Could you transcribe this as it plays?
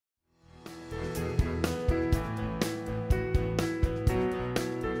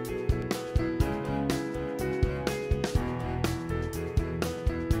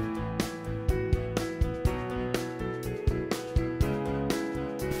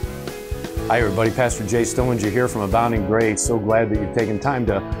Hi everybody, Pastor Jay Stillinger here from Abounding Grace. So glad that you've taken time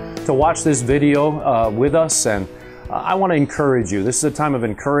to watch this video with us, and I want to encourage you. This is a time of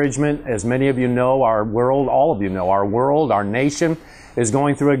encouragement. As many of you know, our world, all of you know, our world, our nation is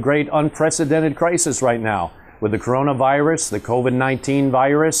going through a great unprecedented crisis right now with the coronavirus, the COVID-19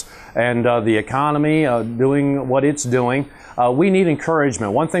 virus, and the economy doing what it's doing. We need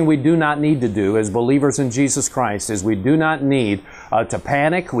encouragement. One thing we do not need to do as believers in Jesus Christ is we do not need to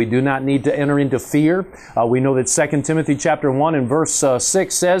panic. We do not need to enter into fear. We know that 2 Timothy chapter 1 and verse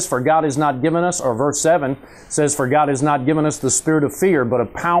 6 says, "For God has not given us," or verse 7 says, "For God has not given us the spirit of fear, but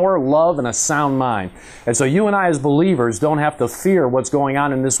of power, love, and a sound mind." And so you and I as believers don't have to fear what's going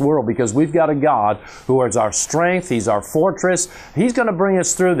on in this world, because we've got a God who is our strength. He's our fortress. He's going to bring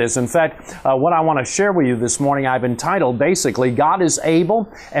us through this. In fact, what I want to share with you this morning, I've entitled basically, God is able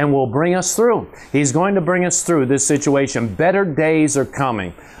and will bring us through. He's going to bring us through this situation. Better days are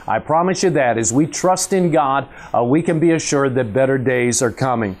coming. I promise you that. As we trust in God, we can be assured that better days are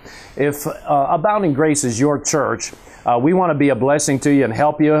coming. If Abounding Grace is your church, we want to be a blessing to you and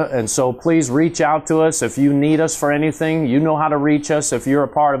help you, and so please reach out to us if you need us for anything. You know how to reach us if you're a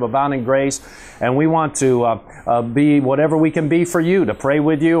part of Abounding Grace, and we want to be whatever we can be for you, to pray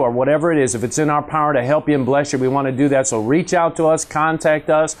with you or whatever it is. If it's in our power to help you and bless you, we want to do that. So reach out to us, contact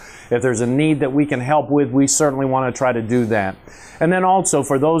us. If there's a need that we can help with, we certainly want to try to do that. And then also,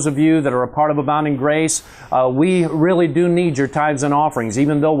 for those of you that are a part of Abounding Grace, we really do need your tithes and offerings.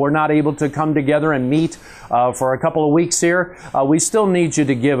 Even though we're not able to come together and meet for a couple of weeks here, we still need you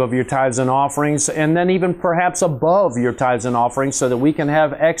to give of your tithes and offerings, and then even perhaps above your tithes and offerings, so that we can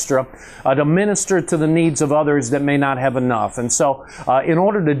have extra to minister to the needs of others that may not have enough. And so in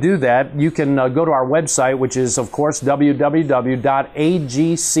order to do that, you can go to our website, which is, of course,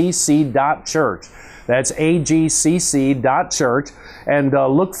 www.agcc.church. That's agcc.church, and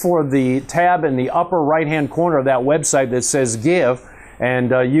look for the tab in the upper right-hand corner of that website that says Give, and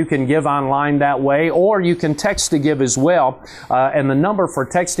you can give online that way, or you can text to give as well. And the number for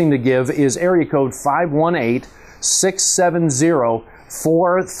texting to give is area code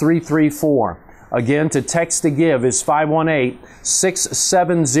 518-670-4334. Again, to text to give is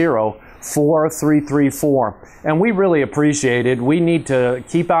 518-670-4334. And we really appreciate it. We need to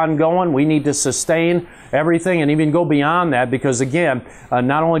keep on going. We need to sustain everything and even go beyond that, because again,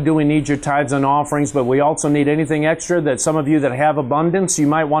 not only do we need your tithes and offerings, but we also need anything extra that some of you that have abundance, you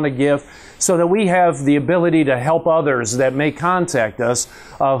might want to give, so that we have the ability to help others that may contact us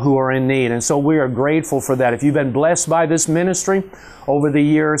who are in need. And so we are grateful for that. If you've been blessed by this ministry over the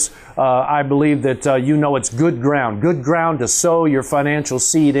years, I believe that you know it's good ground to sow your financial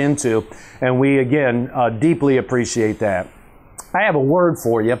seed into, and we again deeply appreciate that. I have a word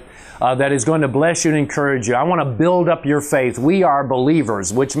for you that is going to bless you and encourage you. I want to build up your faith. We are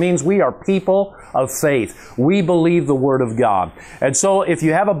believers, which means we are people of faith. We believe the Word of God. And so if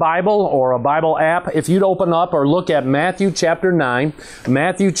you have a Bible or a Bible app, if you'd open up or look at Matthew chapter 9.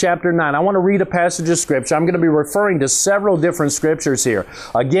 Matthew chapter 9. I want to read a passage of Scripture. I'm going to be referring to several different Scriptures here.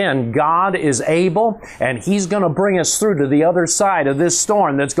 Again, God is able, and He's going to bring us through to the other side of this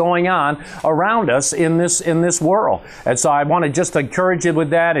storm that's going on around us in this world. And so I want to just encourage you with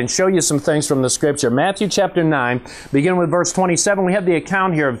that and show you some things from the Scripture. Matthew chapter 9, beginning with verse 27, we have the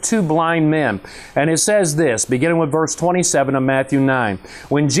account here of two blind men. And it says this, beginning with verse 27 of Matthew 9.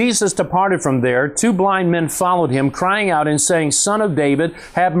 "When Jesus departed from there, two blind men followed Him, crying out and saying, 'Son of David,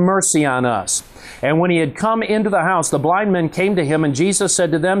 have mercy on us.' And when He had come into the house, the blind men came to Him, and Jesus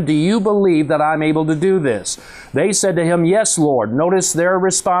said to them, 'Do you believe that I'm able to do this?' They said to Him, 'Yes, Lord.'" Notice their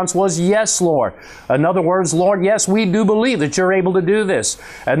response was, "Yes, Lord." In other words, "Lord, yes, we do believe that you're able to do this."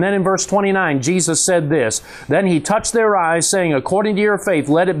 And then in verse 29, Jesus said this, "Then He touched their eyes, saying, 'According to your faith,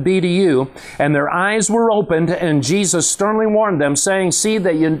 let it be to you.' And their eyes were opened, and Jesus sternly warned them, saying, 'See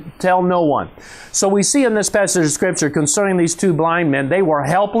that you tell no one.'" So we see in this passage of Scripture concerning these two blind men, they were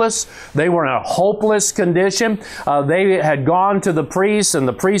helpless. They were in a hopeless condition. They had gone to the priests, and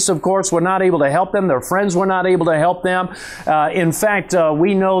the priests, of course, were not able to help them. Their friends were not able to help them. In fact,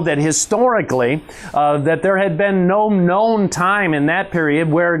 we know that historically, that there had been no known time in that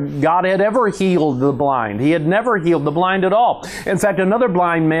period where God had ever healed the blind. He had never healed the blind at all. In fact, another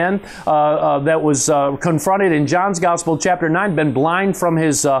blind man that was confronted in John's Gospel, chapter 9, been blind from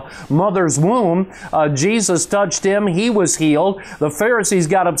his mother's womb. Jesus touched him. He was healed. The Pharisees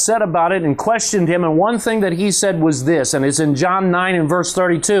got upset about it and questioned him. And one thing that he said was this, and it's in John 9 and verse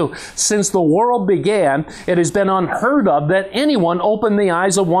 32, "Since the world began, it has been unheard of that anyone opened the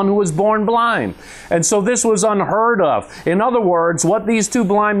eyes of one who was born blind." And so this was unheard of. In other other words, what these two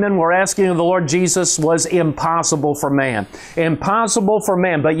blind men were asking of the Lord Jesus was impossible for man. Impossible for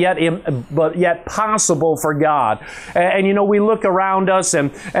man, but yet possible for God. And you know, we look around us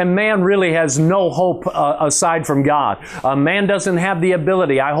and man really has no hope aside from God. Man doesn't have the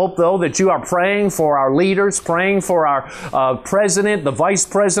ability. I hope, though, that you are praying for our leaders, praying for our president, the vice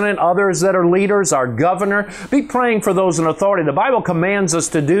president, others that are leaders, our governor. Be praying for those in authority. The Bible commands us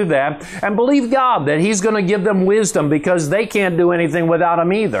to do that and believe God that He's going to give them wisdom, because they can't do anything without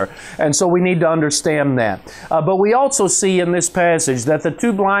Him either. And so we need to understand that. But we also see in this passage that the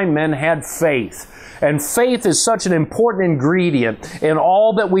two blind men had faith. And faith is such an important ingredient in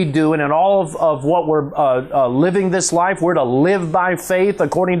all that we do and in all of what we're living this life. We're to live by faith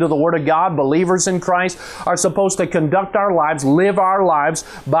according to the Word of God. Believers in Christ are supposed to conduct our lives, live our lives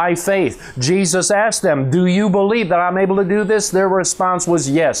by faith. Jesus asked them, do you believe that I'm able to do this? Their response was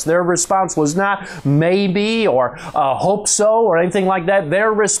yes. Their response was not maybe or hope so or anything like that.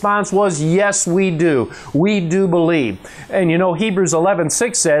 Their response was yes, we do. We do believe. And you know, Hebrews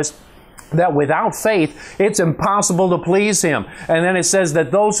 11:6 says that without faith, it's impossible to please Him. And then it says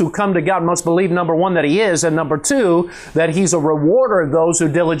that those who come to God must believe, number one, that He is, and number two, that He's a rewarder of those who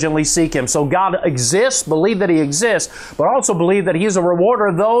diligently seek Him. So God exists, believe that He exists, but also believe that He's a rewarder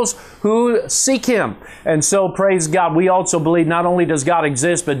of those who seek Him. And so, praise God, we also believe not only does God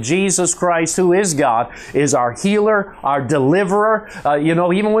exist, but Jesus Christ, who is God, is our healer, our deliverer. You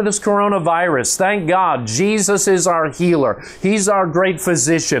know, even with this coronavirus, thank God, Jesus is our healer. He's our great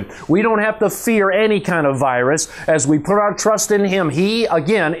physician. We don't have to fear any kind of virus as we put our trust in Him. He,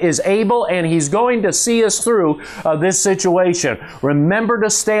 again, is able, and He's going to see us through this situation. Remember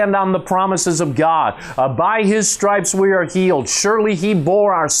to stand on the promises of God. By His stripes we are healed. Surely He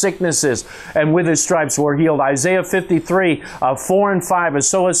bore our sicknesses, and with His stripes we're healed. Isaiah 53, 4 and 5 is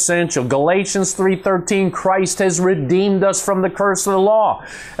so essential. Galatians 3:13, Christ has redeemed us from the curse of the law,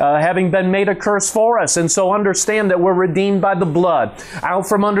 having been made a curse for us. And so understand that we're redeemed by the blood, out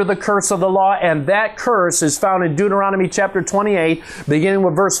from under the curse of the law, and that curse is found in Deuteronomy chapter 28, beginning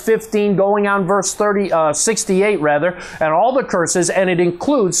with verse 15, going on verse 68 rather, and all the curses, and it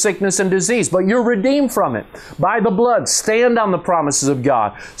includes sickness and disease. But you're redeemed from it by the blood. Stand on the promises of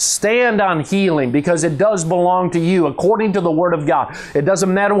God. Stand on healing, because it does belong to you according to the Word of God. It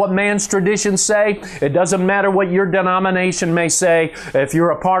doesn't matter what man's traditions say. It doesn't matter what your denomination may say. If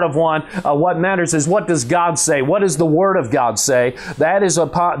you're a part of one, what matters is, what does God say? What does the Word of God say? That is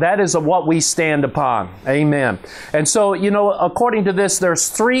what we stand upon. Amen. And so, you know, according to this, there's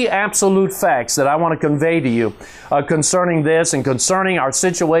three absolute facts that I want to convey to you concerning this and concerning our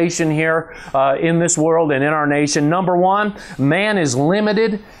situation here in this world and in our nation. Number one, man is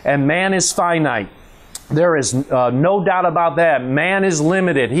limited and man is finite. There is no doubt about that. Man is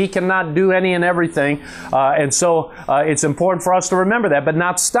limited. He cannot do any and everything. And so it's important for us to remember that, but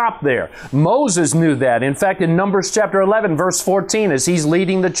not stop there. Moses knew that. In fact, in Numbers chapter 11, verse 14, as he's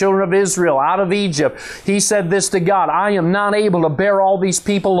leading the children of Israel out of Egypt, he said this to God, I am not able to bear all these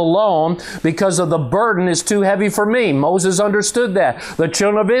people alone because of the burden is too heavy for me. Moses understood that. The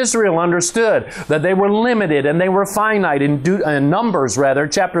children of Israel understood that they were limited and they were finite. In Numbers,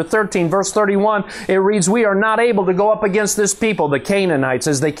 chapter 13, verse 31, it reads, we are not able to go up against this people, the Canaanites,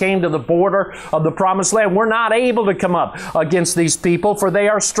 as they came to the border of the promised land. We're not able to come up against these people, for they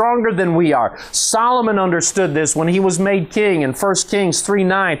are stronger than we are. Solomon understood this when he was made king in 1 Kings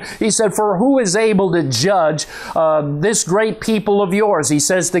 3:9. He said, for who is able to judge this great people of yours? He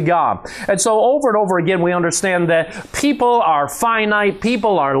says to God. And so over and over again, we understand that people are finite,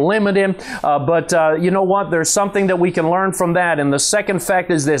 people are limited, but you know what? There's something that we can learn from that. And the second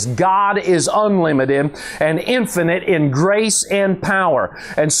fact is this: God is unlimited and infinite in grace and power.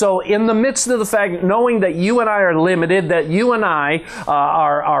 And so in the midst of the fact, knowing that you and I are limited, that you and I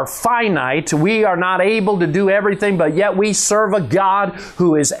are finite, we are not able to do everything, but yet we serve a God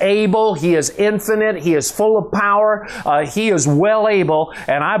who is able, He is infinite, He is full of power, He is well able,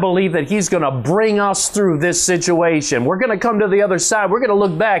 and I believe that He's going to bring us through this situation. We're going to come to the other side, we're going to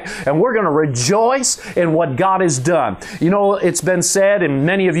look back, and we're going to rejoice in what God has done. You know, it's been said, and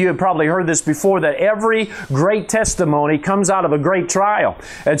many of you have probably heard this before, that every great testimony comes out of a great trial.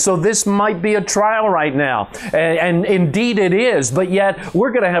 And so this might be a trial right now. And indeed it is. But yet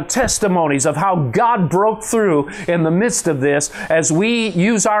we're going to have testimonies of how God broke through in the midst of this as we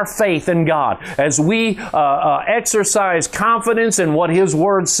use our faith in God, as we exercise confidence in what His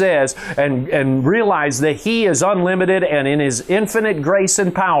Word says and realize that He is unlimited, and in His infinite grace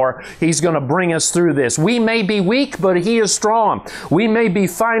and power, He's going to bring us through this. We may be weak, but He is strong. We may be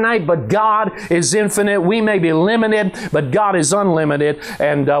finite, but God is infinite. We may be limited, but God is unlimited,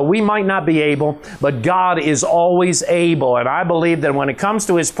 and we might not be able, but God is always able. And I believe that when it comes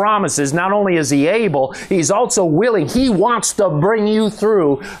to His promises, not only is He able, He's also willing. He wants to bring you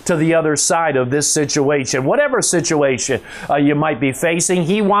through to the other side of this situation. Whatever situation you might be facing,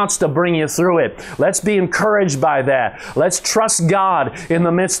 He wants to bring you through it. Let's be encouraged by that. Let's trust God in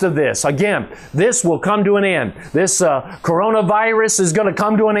the midst of this. Again, this will come to an end. This coronavirus is going to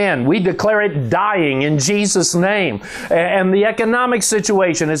come to an end. We declare it dying in Jesus' name. And the economic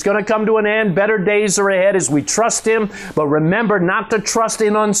situation is going to come to an end. Better days are ahead as we trust Him. But remember not to trust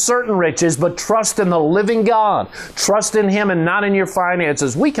in uncertain riches, but trust in the living God. Trust in Him and not in your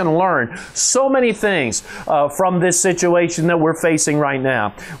finances. We can learn so many things from this situation that we're facing right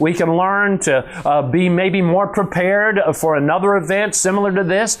now. We can learn to be maybe more prepared for another event similar to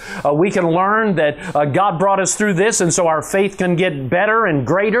this. We can learn that God brought us through this, and so our faith can get better and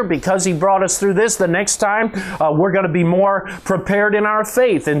greater because He brought us through this. The next time, we're going to be more prepared in our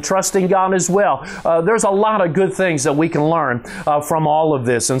faith and trusting God as well. There's a lot of good things that we can learn from all of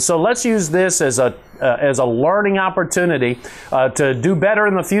this. And so let's use this as a learning opportunity to do better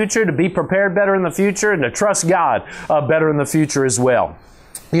in the future, to be prepared better in the future, and to trust God better in the future as well.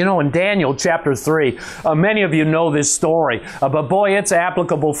 You know, in Daniel chapter 3, many of you know this story, but boy, it's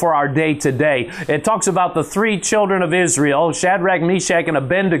applicable for our day today. It talks about the three children of Israel, Shadrach, Meshach, and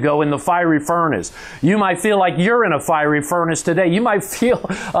Abednego in the fiery furnace. You might feel like you're in a fiery furnace today. You might feel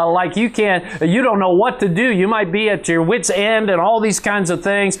like you don't know what to do. You might be at your wit's end and all these kinds of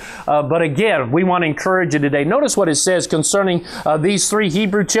things. But again, we want to encourage you today. Notice what it says concerning these three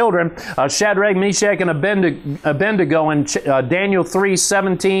Hebrew children, Shadrach, Meshach, and Abednego in Daniel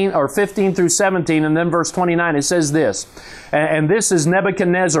 3:17. Or 15 through 17, and then verse 29, it says this, and this is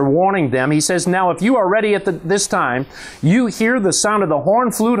Nebuchadnezzar warning them. He says, "Now if you are ready at this time, you hear the sound of the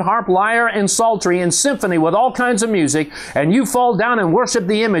horn, flute, harp, lyre, and psaltery, and symphony with all kinds of music, and you fall down and worship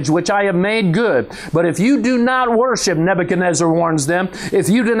the image which I have made good. But if you do not worship," Nebuchadnezzar warns them, "if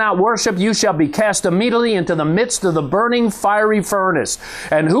you do not worship, you shall be cast immediately into the midst of the burning fiery furnace.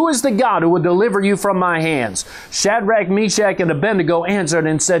 And who is the God who will deliver you from my hands?" Shadrach, Meshach, and Abednego answered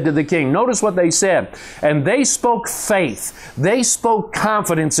and said to the king. Notice what they said. And they spoke faith. They spoke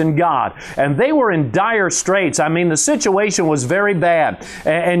confidence in God. And they were in dire straits. I mean, the situation was very bad.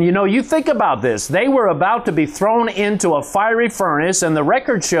 And you know, you think about this. They were about to be thrown into a fiery furnace, and the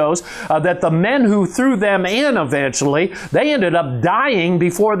record shows that the men who threw them in eventually, they ended up dying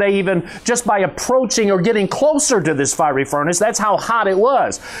before they even, just by approaching or getting closer to this fiery furnace. That's how hot it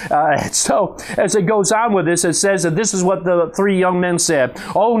was. So, as it goes on with this, it says that this is what the three young men said.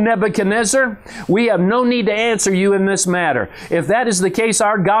 "O Nebuchadnezzar, we have no need to answer you in this matter. If that is the case,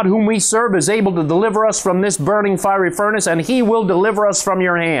 our God whom we serve is able to deliver us from this burning fiery furnace, and He will deliver us from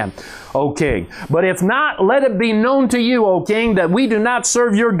your hand, O king. But if not, let it be known to you, O king, that we do not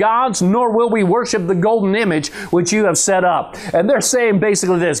serve your gods, nor will we worship the golden image which you have set up." And they're saying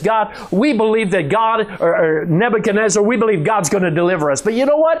basically this: God, we believe that God, or Nebuchadnezzar, we believe God's going to deliver us. But you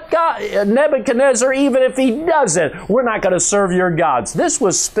know what? God, Nebuchadnezzar, even if He doesn't, we're not going to serve your gods. This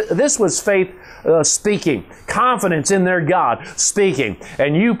was faith speaking, confidence in their God speaking.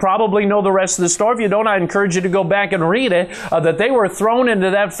 And you probably know the rest of the story. If you don't, I encourage you to go back and read it, that they were thrown into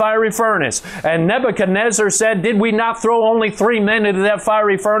that fiery furnace. And Nebuchadnezzar said, "Did we not throw only 3 men into that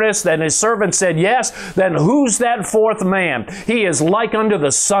fiery furnace?" Then his servant said, "Yes." "Then who's that fourth man? He is like unto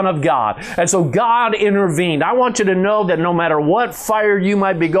the Son of God." And so God intervened. I want you to know that no matter what fire you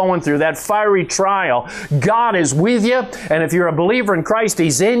might be going through, that fiery trial, God is with you. And if you're a believer in Christ,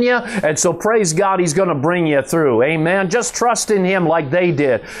 He's in you. And so praise God, He's going to bring you through. Amen. Just trust in Him like they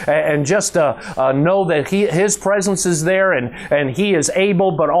did. And just know that His presence is there, and He is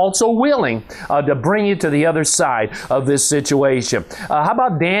able but also willing to bring you to the other side of this situation. How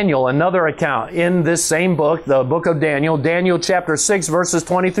about Daniel? Another account in this same book, the book of Daniel, Daniel chapter 6, verses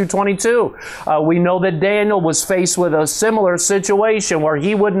 20 through 22. We know that Daniel was faced with a similar situation where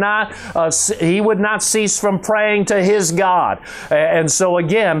he would not cease from praying to his God. And so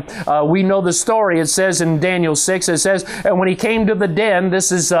again, we know the story. It says in Daniel 6, it says, "And when he came to the den,"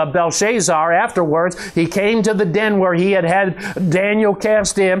 this is Belshazzar afterwards, he came to the den where he had Daniel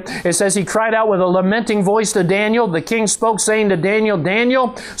cast in. It says, "He cried out with a lamenting voice to Daniel. The king spoke, saying to Daniel,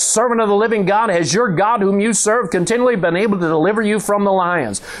 'Daniel, servant of the living God, has your God whom you serve continually been able to deliver you from the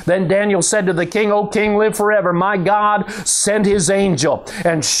lions?' Then Daniel said to the king, 'O king, live forever. My God sent His angel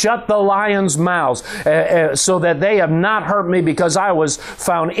and shut the lions' mouths so that they have not hurt me, because I I was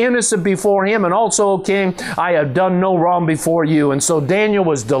found innocent before him, and also, O king, I have done no wrong before you. And so Daniel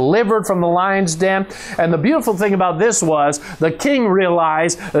was delivered from the lion's den. And the beautiful thing about this was the king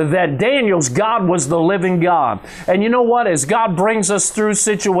realized that Daniel's God was the living God. And you know what? As God brings us through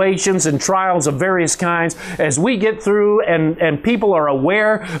situations and trials of various kinds, as we get through and people are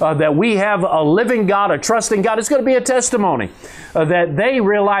aware that we have a living God, a trusting God, it's going to be a testimony that they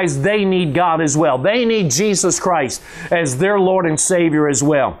realize they need God as well. They need Jesus Christ as their Lord and Savior as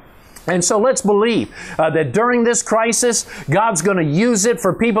well. And so let's believe that during this crisis, God's going to use it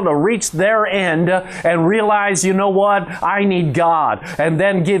for people to reach their end and realize, you know what, I need God. And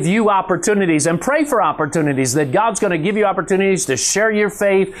then give you opportunities and pray for opportunities, that God's going to give you opportunities to share your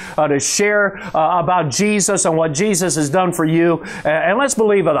faith, to share about Jesus and what Jesus has done for you. And let's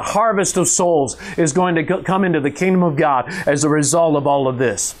believe that a harvest of souls is going to come into the kingdom of God as a result of all of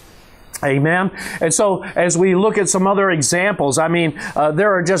this. Amen. And so as we look at some other examples, I mean,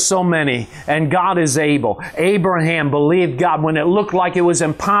 there are just so many, and God is able. Abraham believed God when it looked like it was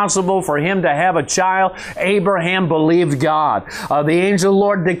impossible for him to have a child. Abraham believed God. The angel of the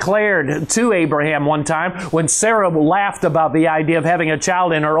Lord declared to Abraham one time, when Sarah laughed about the idea of having a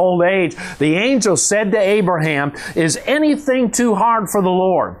child in her old age, the angel said to Abraham, is anything too hard for the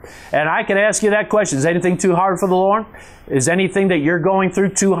Lord? And I can ask you that question. Is anything too hard for the Lord? Is anything that you're going through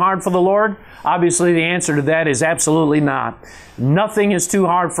too hard for the Lord? Obviously, the answer to that is absolutely not. Nothing is too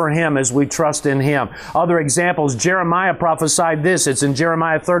hard for Him as we trust in Him. Other examples, Jeremiah prophesied this. It's in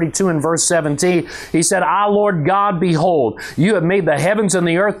Jeremiah 32 and verse 17. He said, Ah, Lord God, behold, you have made the heavens and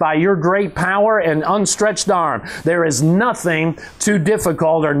the earth by your great power and unstretched arm. There is nothing too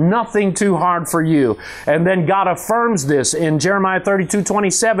difficult or nothing too hard for you. And then God affirms this in Jeremiah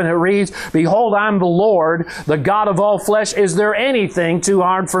 32:27. It reads, Behold, I'm the Lord, the God of all flesh. Is there anything too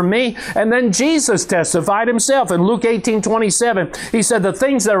hard for me? And then Jesus testified Himself in Luke 18:27. He said, the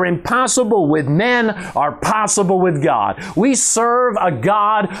things that are impossible with men are possible with God. We serve a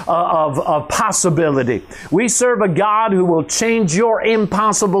God of possibility. We serve a God who will change your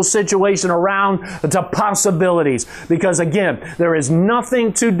impossible situation around to possibilities. Because again, there is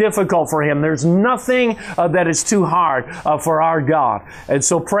nothing too difficult for Him. There's nothing that is too hard for our God. And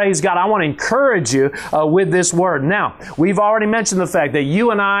so praise God. I want to encourage you with this word. Now, we've already mentioned the fact that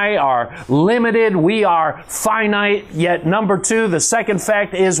you and I are limited. We are finite. Yet number two, the second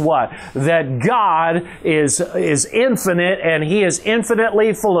fact is what? That God is infinite, and He is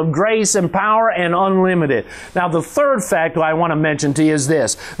infinitely full of grace and power and unlimited. Now, the third fact I want to mention to you is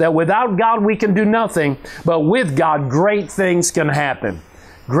this, that without God we can do nothing, but with God great things can happen.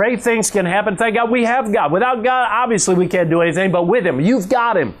 Great things can happen. Thank God we have God. Without God, obviously we can't do anything, but with Him, you've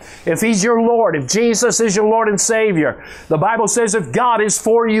got Him. If He's your Lord, if Jesus is your Lord and Savior, the Bible says if God is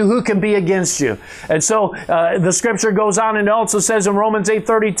for you, who can be against you? And so the Scripture goes on and also says in Romans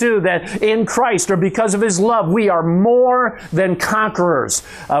 8:32 that in Christ, or because of His love, we are more than conquerors.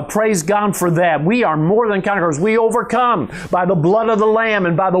 Praise God for that. We are more than conquerors. We overcome by the blood of the Lamb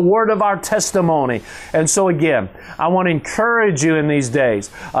and by the word of our testimony. And so again, I want to encourage you in these days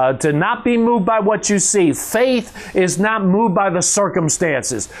to not be moved by what you see. Faith is not moved by the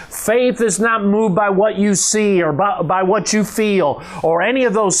circumstances. Faith is not moved by what you see or by what you feel or any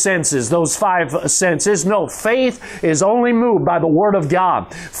of those senses, those five senses. No, faith is only moved by the Word of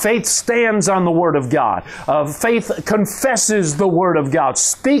God. Faith stands on the Word of God. Faith confesses the Word of God,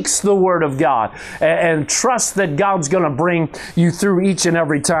 speaks the Word of God, and trusts that God's going to bring you through each and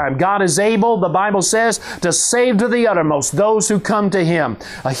every time. God is able, the Bible says, to save to the uttermost those who come to Him.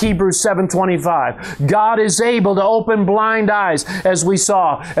 Hebrews 7:25. God is able to open blind eyes, as we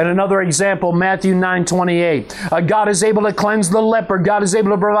saw. And another example, Matthew 9:28. God is able to cleanse the leper. God is able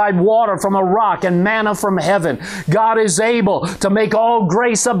to provide water from a rock and manna from heaven. God is able to make all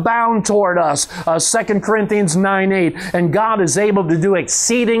grace abound toward us. 2 Corinthians 9:8. And God is able to do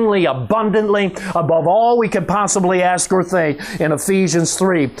exceedingly abundantly above all we could possibly ask or think in Ephesians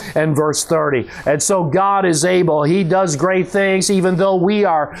 3 and verse 30. And so God is able. He does great things, even though we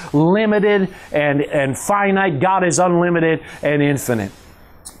are limited and finite. God is unlimited and infinite.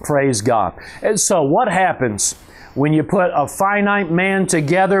 Praise God. And so what happens when you put a finite man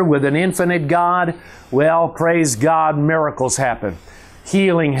together with an infinite God? Well, praise God, miracles happen.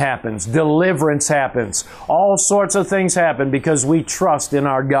 Healing happens. Deliverance happens. All sorts of things happen because we trust in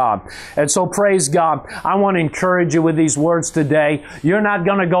our God. And so praise God. I want to encourage you with these words today. You're not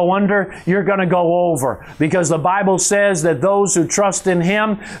going to go under. You're going to go over. Because the Bible says that those who trust in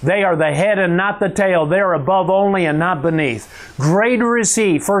Him, they are the head and not the tail. They are above only and not beneath. Greater is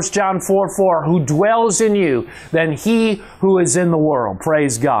He, 1 John 4:4, who dwells in you than he who is in the world.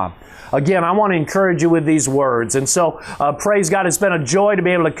 Praise God. Again, I want to encourage you with these words. And so, praise God, it's been a joy to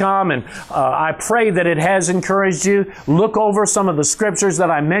be able to come, and I pray that it has encouraged you. Look over some of the scriptures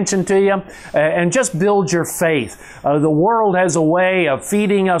that I mentioned to you, and just build your faith. The world has a way of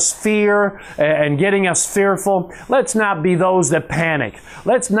feeding us fear and getting us fearful. Let's not be those that panic.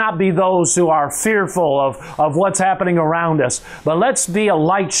 Let's not be those who are fearful of what's happening around us. But let's be a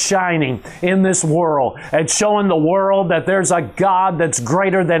light shining in this world and showing the world that there's a God that's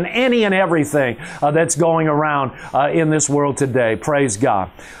greater than any and everything that's going around in this world today. Praise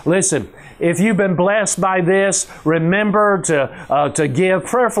God. Listen, if you've been blessed by this, remember to give,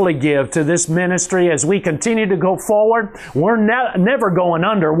 prayerfully give to this ministry as we continue to go forward. We're never going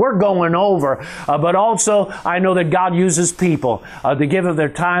under. We're going over. But also, I know that God uses people to give of their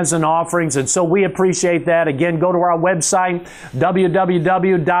tithes and offerings, and so we appreciate that. Again, go to our website,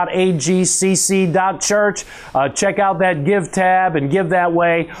 www.agcc.church. Check out that Give tab and give that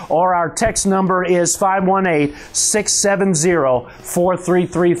way, or our text number is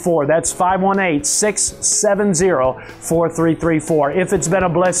 518-670-4334. That's 518-670-4334. If it's been a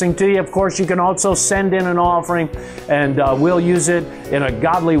blessing to you, of course, you can also send in an offering, and we'll use it in a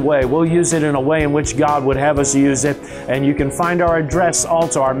godly way. We'll use it in a way in which God would have us use it. And you can find our address,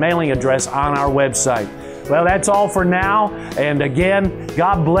 also our mailing address, on our website. Well, that's all for now. And again,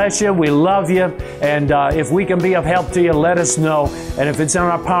 God bless you. We love you. And if we can be of help to you, let us know. And if it's in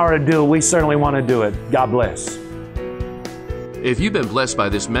our power to do, we certainly want to do it. God bless. If you've been blessed by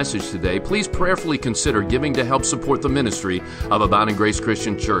this message today, please prayerfully consider giving to help support the ministry of Abounding Grace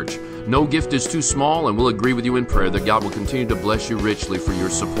Christian Church. No gift is too small, and we'll agree with you in prayer that God will continue to bless you richly for your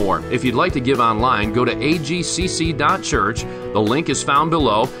support. If you'd like to give online, go to agcc.church. The link is found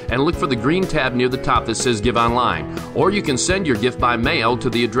below, and look for the green tab near the top that says Give Online. Or you can send your gift by mail to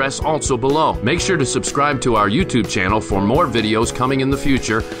the address also below. Make sure to subscribe to our YouTube channel for more videos coming in the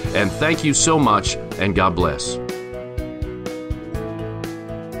future. And thank you so much, and God bless.